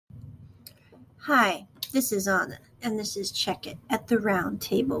Hi, this is Anna, and this is Check It at the Round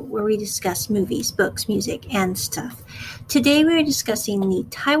Table, where we discuss movies, books, music, and stuff. Today we are discussing the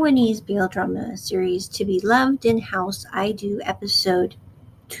Taiwanese BL drama series To Be Loved in House I Do Episode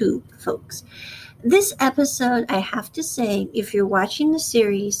 2, folks. This episode, I have to say, if you're watching the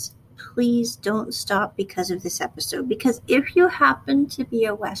series, please don't stop because of this episode. Because if you happen to be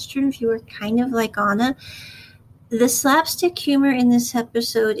a Western viewer, kind of like Anna, the slapstick humor in this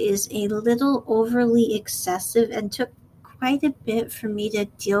episode is a little overly excessive and took quite a bit for me to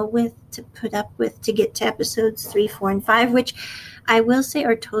deal with, to put up with, to get to episodes 3, 4, and 5, which I will say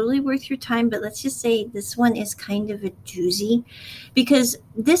are totally worth your time, but let's just say this one is kind of a doozy, because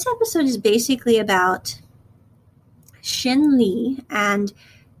this episode is basically about Shin Lee and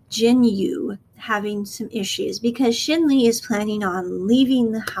Jin Yu having some issues, because Shin Lee is planning on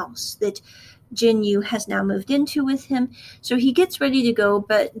leaving the house that Jin Yu has now moved into with him. So he gets ready to go,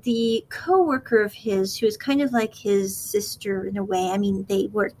 but the co-worker of his, who is kind of like his sister in a way, I mean, they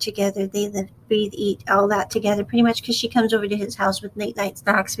work together, they live, breathe, eat, all that together, pretty much, because she comes over to his house with late night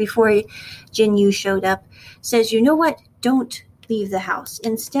snacks before Jin Yu showed up, says, you know what, don't leave the house.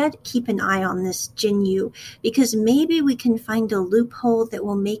 Instead, keep an eye on this Jin Yu, because maybe we can find a loophole that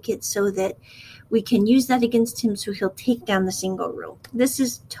will make it so that we can use that against him, so he'll take down the single rule. This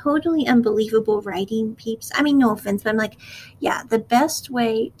is totally unbelievable writing, peeps. I mean, no offense, but I'm like, yeah, the best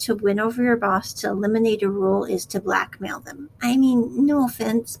way to win over your boss, to eliminate a rule, is to blackmail them. I mean, no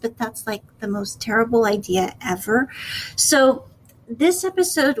offense, but that's like the most terrible idea ever. So this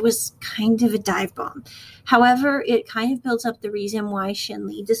episode was kind of a dive bomb. However, it kind of builds up the reason why Shin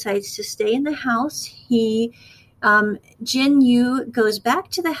Lee decides to stay in the house. Jin Yu goes back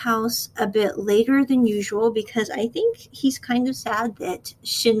to the house a bit later than usual, because I think he's kind of sad that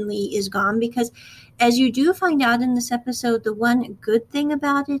Shin Lee is gone, because as you do find out in this episode, the one good thing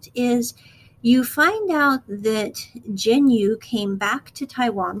about it is you find out that Jin Yu came back to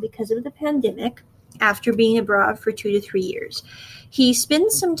Taiwan because of the pandemic after being abroad for 2 to 3 years. He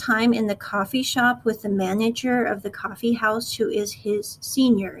spends some time in the coffee shop with the manager of the coffee house, who is his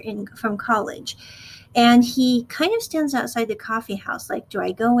senior from college. And he kind of stands outside the coffee house like, do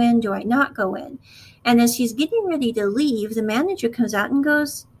I go in? Do I not go in? And as he's getting ready to leave, the manager comes out and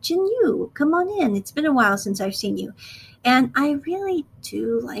goes, Jin Yu, come on in. It's been a while since I've seen you. And I really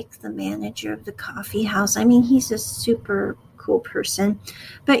do like the manager of the coffee house. I mean, he's a super cool person.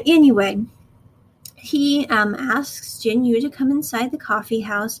 But anyway, he asks Jin Yu to come inside the coffee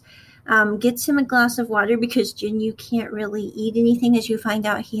house, gets him a glass of water, because Jin Yu can't really eat anything. As you find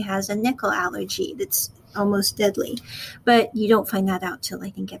out, he has a nickel allergy that's almost deadly. But you don't find that out till,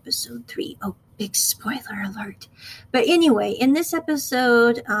 I think, episode 3. Oh, big spoiler alert. But anyway, in this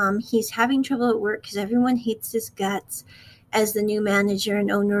episode, he's having trouble at work because everyone hates his guts. As the new manager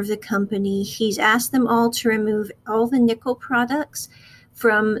and owner of the company, he's asked them all to remove all the nickel products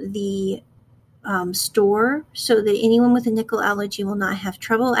from the store, so that anyone with a nickel allergy will not have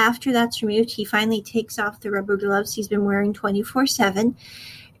trouble. After that's removed, he finally takes off the rubber gloves he's been wearing 24/7.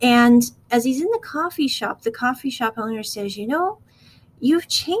 And as he's in the coffee shop owner says, you know, you've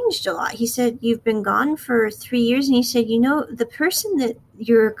changed a lot. He said, you've been gone for 3 years. And he said, you know, the person that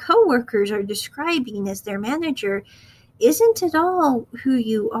your coworkers are describing as their manager isn't at all who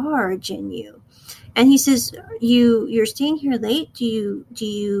you are, Jin Yu. And he says, you're staying here late? Do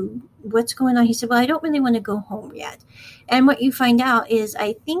you, what's going on? He said, well, I don't really want to go home yet. And what you find out is,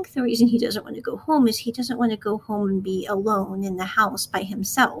 I think the reason he doesn't want to go home is he doesn't want to go home and be alone in the house by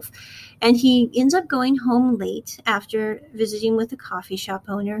himself. And he ends up going home late after visiting with the coffee shop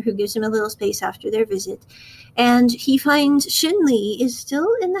owner, who gives him a little space after their visit. And he finds Shin Lee is still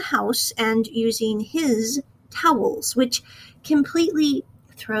in the house and using his towels, which completely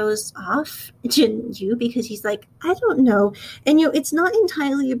throws off Jin Yu, because he's like, I don't know. And, you know, it's not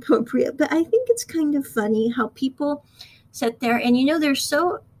entirely appropriate, but I think it's kind of funny how people sit there and, you know, they're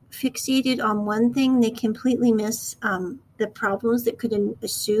so fixated on one thing, they completely miss the problems that could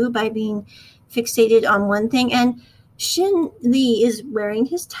ensue by being fixated on one thing. And Shin Lee is wearing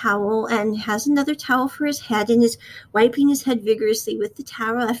his towel and has another towel for his head and is wiping his head vigorously with the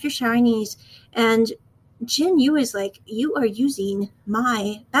towel after showering. And Jin Yu is like, you are using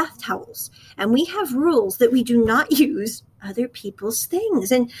my bath towels, and we have rules that we do not use other people's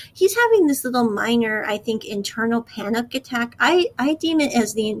things. And he's having this little minor, I think, internal panic attack. I deem it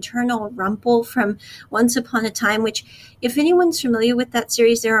as the internal Rumple from Once Upon a Time, which, if anyone's familiar with that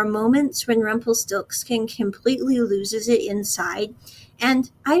series, there are moments when Rumpelstiltskin completely loses it inside,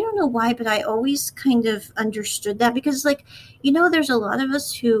 And I don't know why, but I always kind of understood that because, like, there's a lot of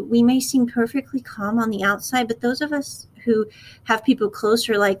us who we may seem perfectly calm on the outside, but those of us who have people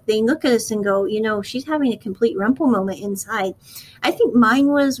closer, like, they look at us and go, she's having a complete rumple moment inside. I think mine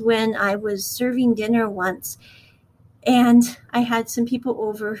was when I was serving dinner once, and I had some people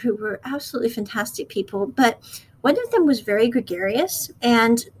over who were absolutely fantastic people, but one of them was very gregarious,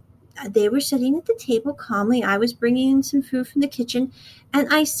 and they were sitting at the table calmly. I was bringing in some food from the kitchen,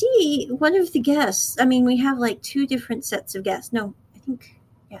 and I see one of the guests. I mean, we have like two different sets of guests. No, I think,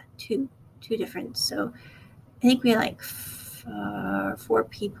 yeah, two different. So I think we had like 4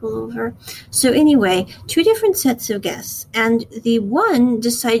 people over. So anyway, 2 different sets of guests. And the one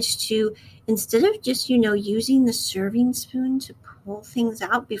decides to, instead of just, using the serving spoon to pull things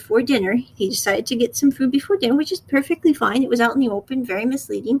out before dinner, he decided to get some food before dinner, which is perfectly fine. It was out in the open, very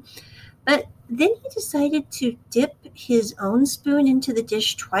misleading. But then he decided to dip his own spoon into the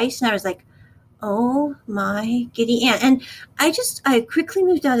dish twice. And I was like, oh my giddy aunt. And I quickly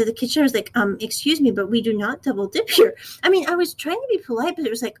moved out of the kitchen. I was like, excuse me, but we do not double dip here. I mean, I was trying to be polite, but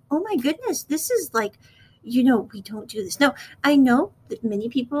it was like, oh my goodness, this is like, we don't do this. No, I know that many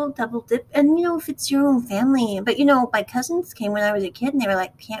people double dip, and if it's your own family, but my cousins came when I was a kid, and they were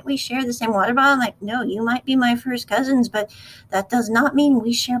like, can't we share the same water bottle? I'm like, no, you might be my first cousins, but that does not mean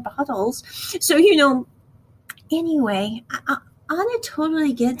we share bottles. So, anyway, Anna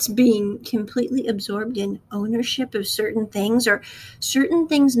totally gets being completely absorbed in ownership of certain things or certain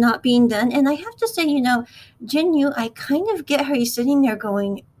things not being done. And I have to say, Jinyu, I kind of get her. He's sitting there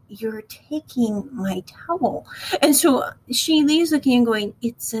going, you're taking my towel. And so she leaves looking and going,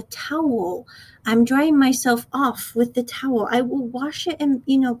 it's a towel. I'm drying myself off with the towel. I will wash it and,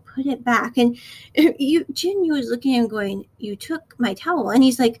 put it back. And Jinyu is looking and going, you took my towel. And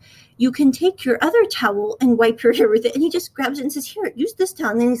he's like, you can take your other towel and wipe your hair with it. And he just grabs it and says, here, use this towel.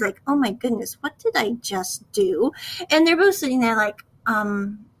 And then he's like, oh my goodness, what did I just do? And they're both sitting there like,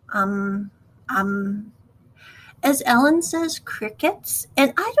 as Ellen says, crickets.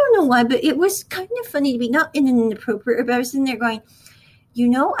 And I don't know why, but it was kind of funny to be not in an inappropriate, but I was in there going,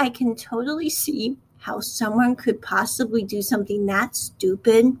 I can totally see how someone could possibly do something that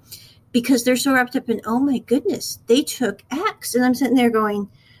stupid because they're so wrapped up in, oh my goodness, they took X. And I'm sitting there going,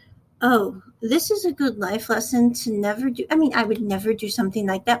 oh, this is a good life lesson to never do. I mean, I would never do something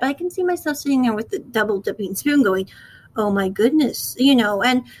like that, but I can see myself sitting there with the double dipping spoon going, oh my goodness,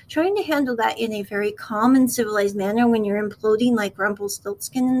 and trying to handle that in a very calm and civilized manner when you're imploding like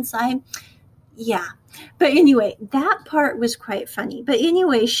Rumpelstiltskin inside. Yeah. But anyway, that part was quite funny. But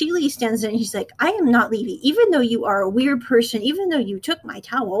anyway, Sheely stands there and he's like, I am not leaving. Even though you are a weird person, even though you took my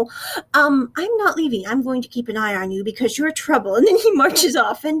towel, I'm not leaving. I'm going to keep an eye on you because you're trouble. And then he marches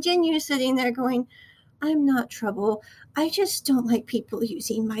off. And Jinyu's sitting there going, I'm not trouble. I just don't like people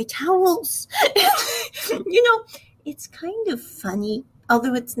using my towels. It's kind of funny,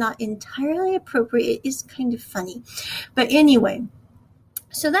 although it's not entirely appropriate. It is kind of funny. But anyway,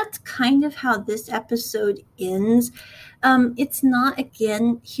 so that's kind of how this episode ends. It's not,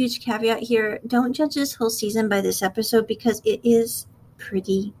 again, huge caveat here, don't judge this whole season by this episode because it is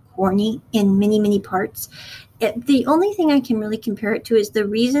pretty corny in many, many parts. The only thing I can really compare it to is the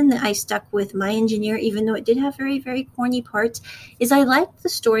reason that I stuck with My Engineer, even though it did have very, very corny parts, is I liked the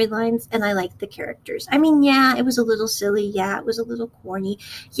storylines and I liked the characters. I mean, yeah, it was a little silly. Yeah, it was a little corny.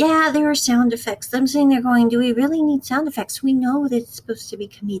 Yeah, there were sound effects. I'm sitting there going, do we really need sound effects? We know that it's supposed to be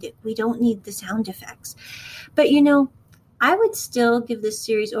comedic. We don't need the sound effects. But, I would still give this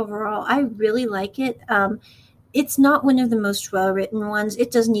series overall, I really like it. It's not one of the most well-written ones.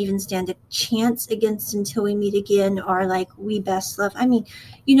 It doesn't even stand a chance against Until We Meet Again or like We Best Love. I mean,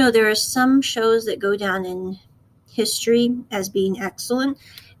 there are some shows that go down in history as being excellent,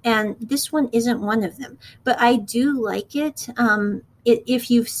 and this one isn't one of them. But I do like it.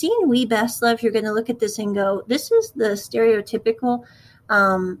 If you've seen We Best Love, you're going to look at this and go, this is the stereotypical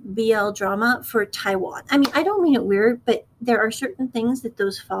BL drama for Taiwan. I mean, I don't mean it weird, but there are certain things that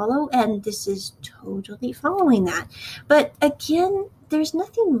those follow, and this is totally following that. But again, there's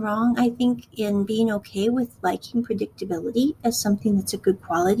nothing wrong, I think, in being okay with liking predictability as something that's a good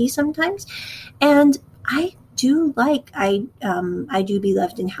quality sometimes. And I do like I Do Be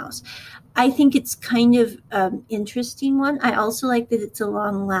Loved in House. I think it's kind of interesting one. I also like that it's a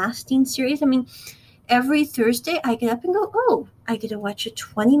long-lasting series. I mean, every Thursday I get up and go, oh, I get to watch a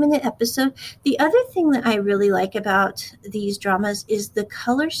 20-minute episode. The other thing that I really like about these dramas is the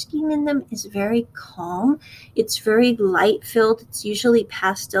color scheme in them is very calm. It's very light-filled. It's usually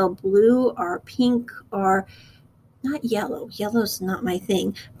pastel blue or pink or not yellow. Yellow's not my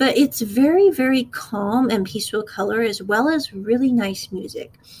thing, but it's very, very calm and peaceful color as well as really nice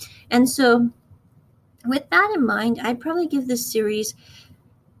music. And so with that in mind, I'd probably give this series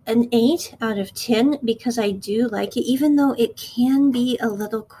an 8 out of 10 because I do like it, even though it can be a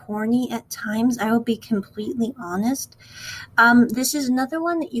little corny at times. I will be completely honest. This is another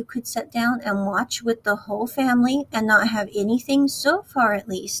one that you could sit down and watch with the whole family and not have anything, so far at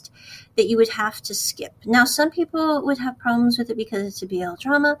least, that you would have to skip. Now, some people would have problems with it because it's a BL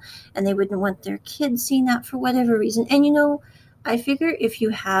drama and they wouldn't want their kids seeing that for whatever reason. And I figure if you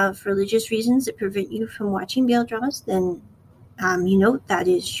have religious reasons that prevent you from watching BL dramas, then that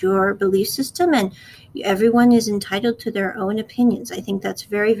is your belief system, and everyone is entitled to their own opinions. I think that's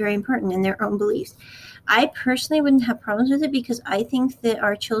very, very important in their own beliefs. I personally wouldn't have problems with it because I think that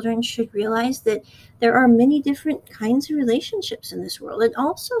our children should realize that there are many different kinds of relationships in this world. And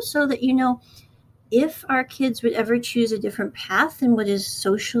also so that, if our kids would ever choose a different path than what is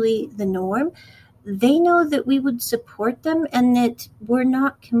socially the norm, they know that we would support them and that we're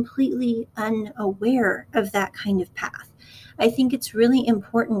not completely unaware of that kind of path. I think it's really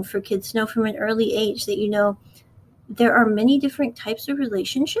important for kids to know from an early age that, there are many different types of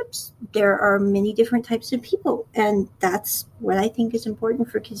relationships. There are many different types of people. And that's what I think is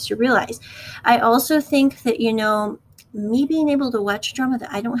important for kids to realize. I also think that, me being able to watch drama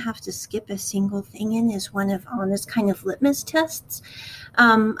that I don't have to skip a single thing in is one of Anna's kind of litmus tests.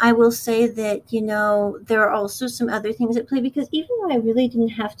 I will say that, there are also some other things at play because even though I really didn't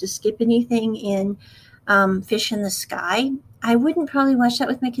have to skip anything in Fish in the Sky, I wouldn't probably watch that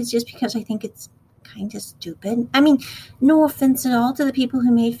with my kids just because I think it's kind of stupid. I mean, no offense at all to the people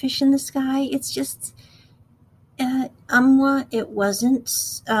who made Fish in the Sky. It's just, it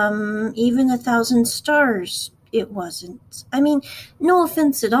wasn't. Even 1,000 Stars, it wasn't. I mean, no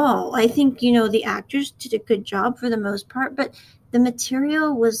offense at all. I think, the actors did a good job for the most part, but the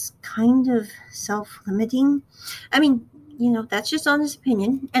material was kind of self-limiting. I mean, that's just honest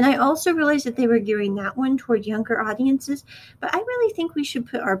opinion. And I also realized that they were gearing that one toward younger audiences. But I really think we should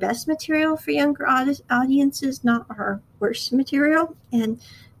put our best material for younger audiences, not our worst material. And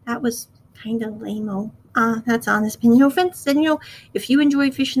that was kind of lame-o. That's honest opinion. No offense. And, if you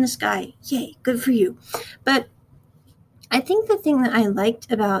enjoy Fish in the Sky, yay, good for you. But I think the thing that I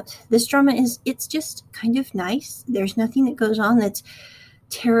liked about this drama is it's just kind of nice. There's nothing that goes on that's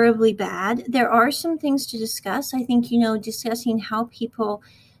terribly bad. There are some things to discuss. I think, discussing how people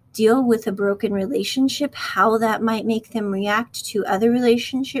deal with a broken relationship, how that might make them react to other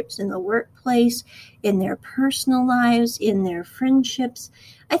relationships in the workplace, in their personal lives, in their friendships.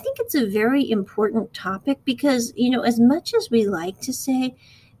 I think it's a very important topic because, as much as we like to say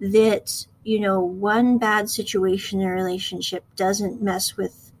that, one bad situation in a relationship doesn't mess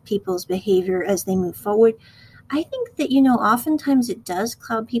with people's behavior as they move forward, I think that, oftentimes it does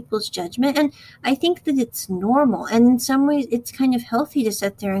cloud people's judgment. And I think that it's normal. And in some ways, it's kind of healthy to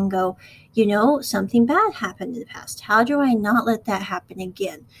sit there and go, something bad happened in the past. How do I not let that happen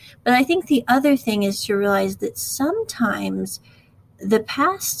again? But I think the other thing is to realize that sometimes the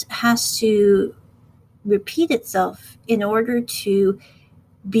past has to repeat itself in order to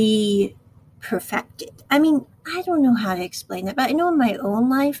be perfected. I mean, I don't know how to explain it, but I know in my own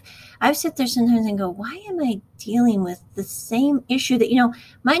life, I've sit there sometimes and go, why am I dealing with the same issue that,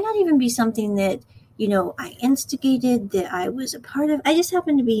 might not even be something that, I instigated, that I was a part of. I just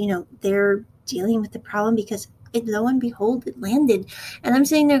happen to be, there dealing with the problem because lo and behold, it landed. And I'm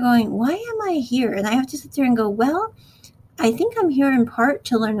sitting there going, why am I here? And I have to sit there and go, well, I think I'm here in part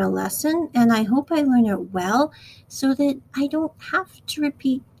to learn a lesson, and I hope I learn it well so that I don't have to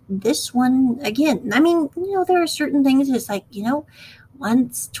repeat this one again. I mean, there are certain things it's like,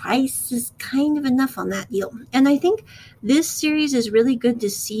 once, twice is kind of enough on that deal. And I think this series is really good to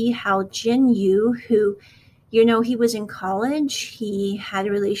see how Jin Yu, who, he was in college, he had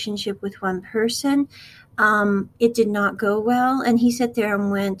a relationship with one person. It did not go well. And he sat there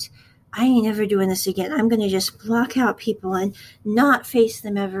and went, I ain't ever doing this again. I'm going to just block out people and not face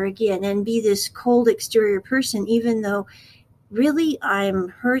them ever again and be this cold exterior person, even though really I'm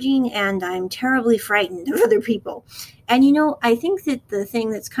hurting and I'm terribly frightened of other people. And, I think that the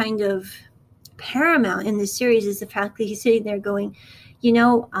thing that's kind of paramount in this series is the fact that he's sitting there going,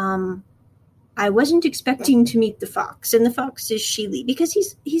 I wasn't expecting to meet the fox, and the fox is Sheely, because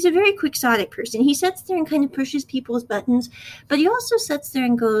he's a very quixotic person. He sits there and kind of pushes people's buttons, but he also sits there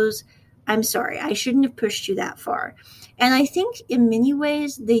and goes, I'm sorry, I shouldn't have pushed you that far. And I think in many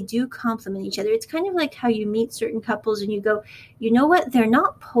ways they do complement each other. It's kind of like how you meet certain couples and you go, you know what, they're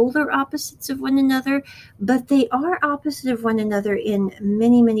not polar opposites of one another, but they are opposite of one another in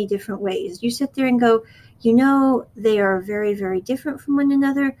many, many different ways. You sit there and go, they are very, very different from one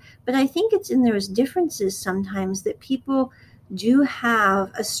another, but I think it's in those differences sometimes that people do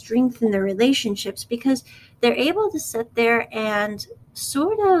have a strength in their relationships, because they're able to sit there and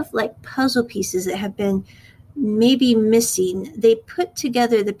sort of like puzzle pieces that have been maybe missing. They put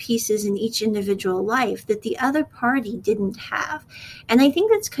together the pieces in each individual life that the other party didn't have. And I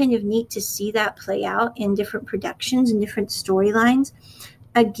think that's kind of neat to see that play out in different productions and different storylines.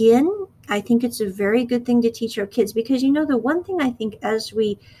 Again, I think it's a very good thing to teach our kids, because the one thing I think as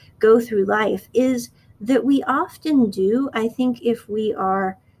we go through life is that we often do, I think if we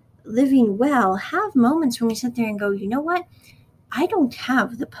are living well, have moments when we sit there and go, you know what? I don't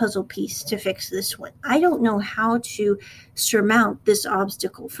have the puzzle piece to fix this one. I don't know how to surmount this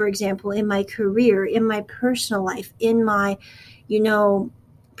obstacle. For example, in my career, in my personal life, in my,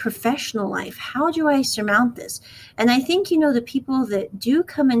 professional life, how do I surmount this? And I think, the people that do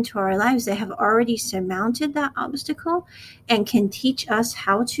come into our lives that have already surmounted that obstacle and can teach us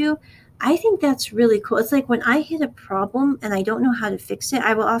how to, I think that's really cool. It's like when I hit a problem and I don't know how to fix it,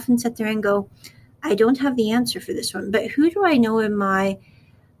 I will often sit there and go, I don't have the answer for this one, but who do I know in my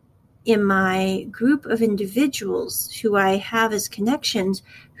group of individuals who I have as connections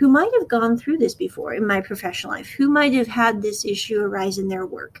who might have gone through this before in my professional life, who might have had this issue arise in their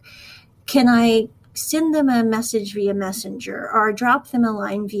work? Can I send them a message via Messenger or drop them a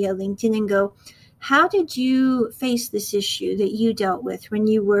line via LinkedIn and go, how did you face this issue that you dealt with when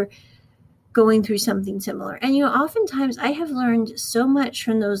you were going through something similar? And, oftentimes I have learned so much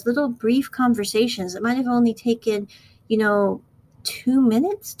from those little brief conversations that might have only taken, 2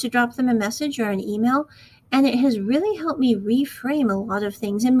 minutes to drop them a message or an email. And it has really helped me reframe a lot of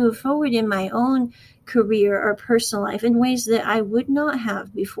things and move forward in my own career or personal life in ways that I would not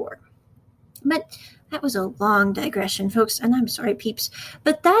have before. But that was a long digression, folks, and I'm sorry, peeps.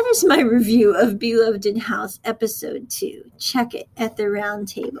 But that is my review of Beloved in House episode 2. Check it at the round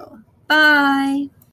table. Bye.